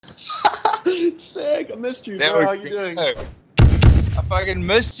Sick, I missed you, There bro. we How you doing? go. I fucking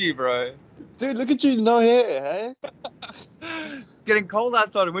missed you, bro. Dude, look at you, no hair, hey? Getting cold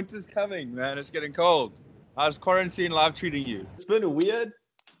outside. Winter's coming, man. It's getting cold. How's quarantine life treating you? It's been weird,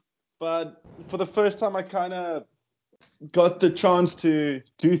 but for the first time, I kind of got the chance to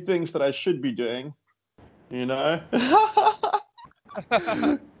do things that I should be doing, you know?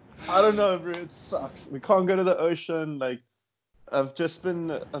 I don't know, bro. It sucks. We can't go to the ocean. Like, I've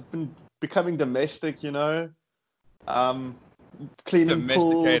been becoming domestic, you know? Cleaning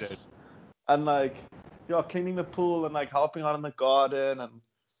Domesticated. pools and like, yeah, cleaning the pool and like helping out in the garden and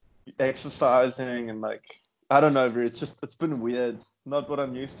exercising and like, I don't know, bro. It's been weird. Not what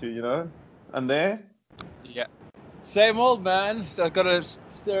I'm used to, you know? And there? Yeah. Same old, man. So I've got to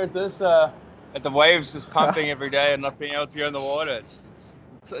stare at this, at the waves just pumping every day and not being able to go in the water.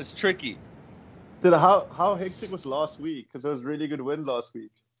 It's tricky. Dude, how hectic was last week? Because there was really good wind last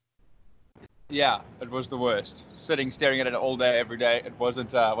week. Yeah, it was the worst. Sitting, staring at it all day, every day. It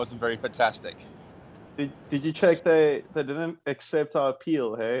wasn't very fantastic. Did you check they didn't accept our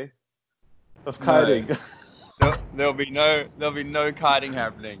appeal, hey? Of kiting. No. There'll be no kiting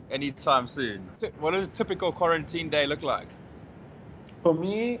happening anytime soon. What does a typical quarantine day look like? For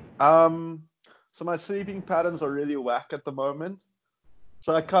me, so my sleeping patterns are really whack at the moment.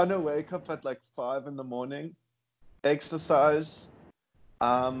 So I kind of wake up at like 5 in the morning, exercise,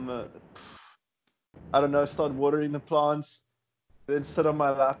 I don't know, start watering the plants, then sit on my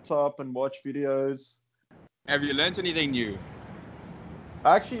laptop and watch videos. Have you learnt anything new?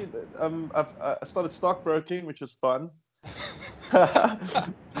 Actually, I started stockbroking, which is fun.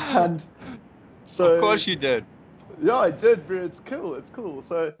 And so, Of course you did. yeah, I did, bro. It's cool. It's cool.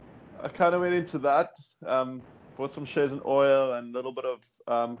 So I kind of went into that. Bought some shares in oil and a little bit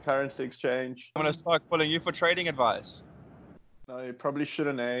of currency exchange. I'm gonna start calling you for trading advice. No, you probably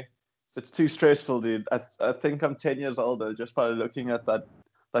shouldn't, eh? It's too stressful, dude. I think I'm 10 years older just by looking at that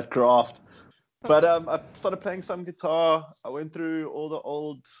graph. But I started playing some guitar. I went through all the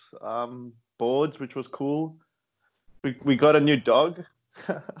old boards, which was cool. We got a new dog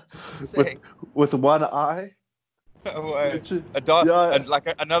with one eye. Which is, yeah,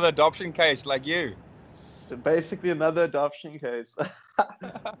 Another adoption case like you. basically another adoption case.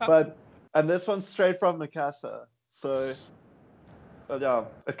 And this one's straight from Mikasa. So yeah,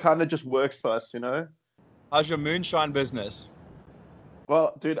 it kind of just works for us, you know? How's your moonshine business?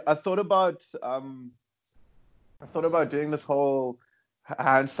 Well, dude, I thought about doing this whole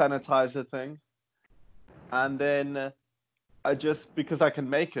hand sanitizer thing. And then I just, because I can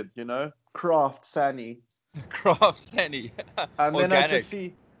make it, you know, craft Sani. Craft Sani. And then Organic. I just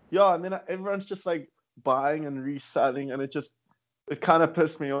see, yeah, and then everyone's just like buying and reselling, and it kind of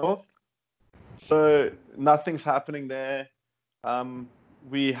pissed me off. So nothing's happening there.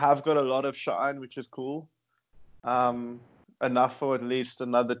 We have got a lot of shine, which is cool. Enough for at least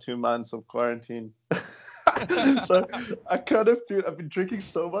another 2 months of quarantine. So I've been drinking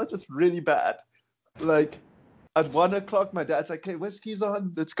so much, it's really bad. Like at 1 o'clock, my dad's like, "Hey, whiskey's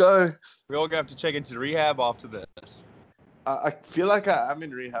on, let's go." We're all gonna have to check into rehab after this. I feel like I am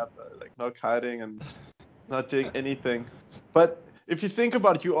in rehab though, like no kiting and not doing anything. But if you think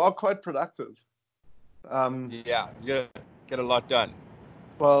about it, you are quite productive. Yeah, you get a lot done.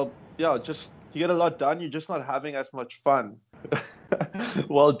 Well, yeah, you get a lot done. You're just not having as much fun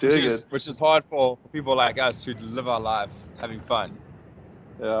while doing it. Which is hard for people like us who live our life having fun.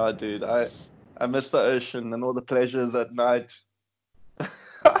 Yeah, dude, I miss the ocean and all the pleasures at night.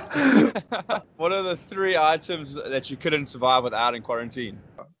 What are the 3 items that you couldn't survive without in quarantine?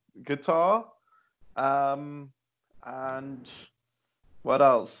 Guitar, and what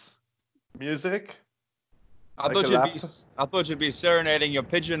else? Music. I thought you'd be serenading your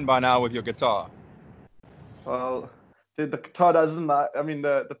pigeon by now with your guitar. Well, dude, the guitar doesn't like. I mean,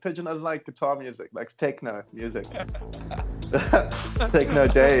 the pigeon doesn't like guitar music. Likes techno music. Techno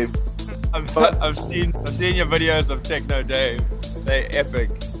Dave. I've seen your videos of Techno Dave. They're epic.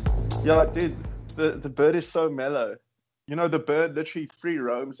 Yeah, dude, the bird is so mellow. You know, the bird literally free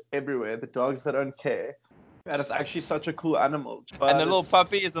roams everywhere. The dogs, they don't care. And it's actually such a cool animal. And the little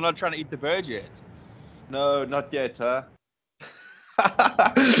puppies are not trying to eat the bird yet. No, not yet, huh?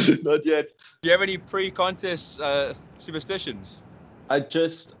 Not yet. Do you have any pre-contest superstitions? I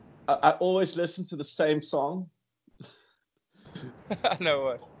always listen to the same song. No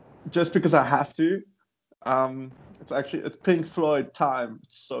way. Just because I have to. It's Pink Floyd Time.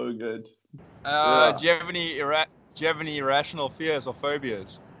 It's so good. Yeah. Do you have any irrational fears or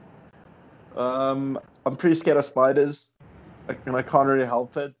phobias? I'm pretty scared of spiders, and I can't really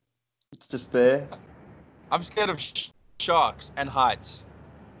help it. It's just there. I'm scared of sharks and heights.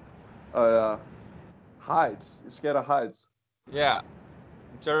 Oh yeah. Heights. You're scared of heights. Yeah,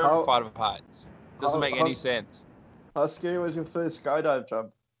 I'm terrified of heights. Doesn't make any sense. How scary was your first skydive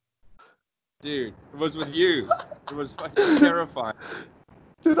jump? Dude, it was with you. It was fucking terrifying.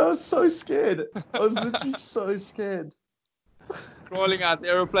 Dude, I was so scared. I was literally so scared. Crawling out the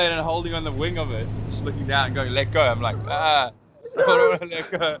aeroplane and holding on the wing of it, just looking down and going, "Let go." I'm like, I don't want to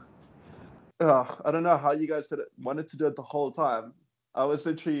let go. I don't know how you guys wanted to do it the whole time. I was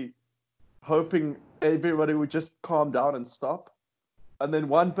literally hoping everybody would just calm down and stop. And then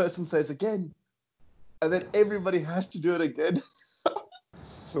one person says again. And then everybody has to do it again.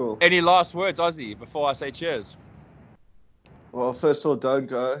 Cool. Any last words, Ozzy, before I say cheers? Well, first of all, don't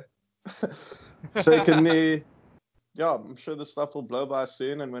go. Secondly, yeah, I'm sure the stuff will blow by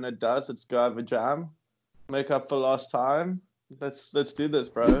soon. And when it does, let's go have a jam. Make up for lost time. Let's do this,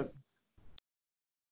 bro.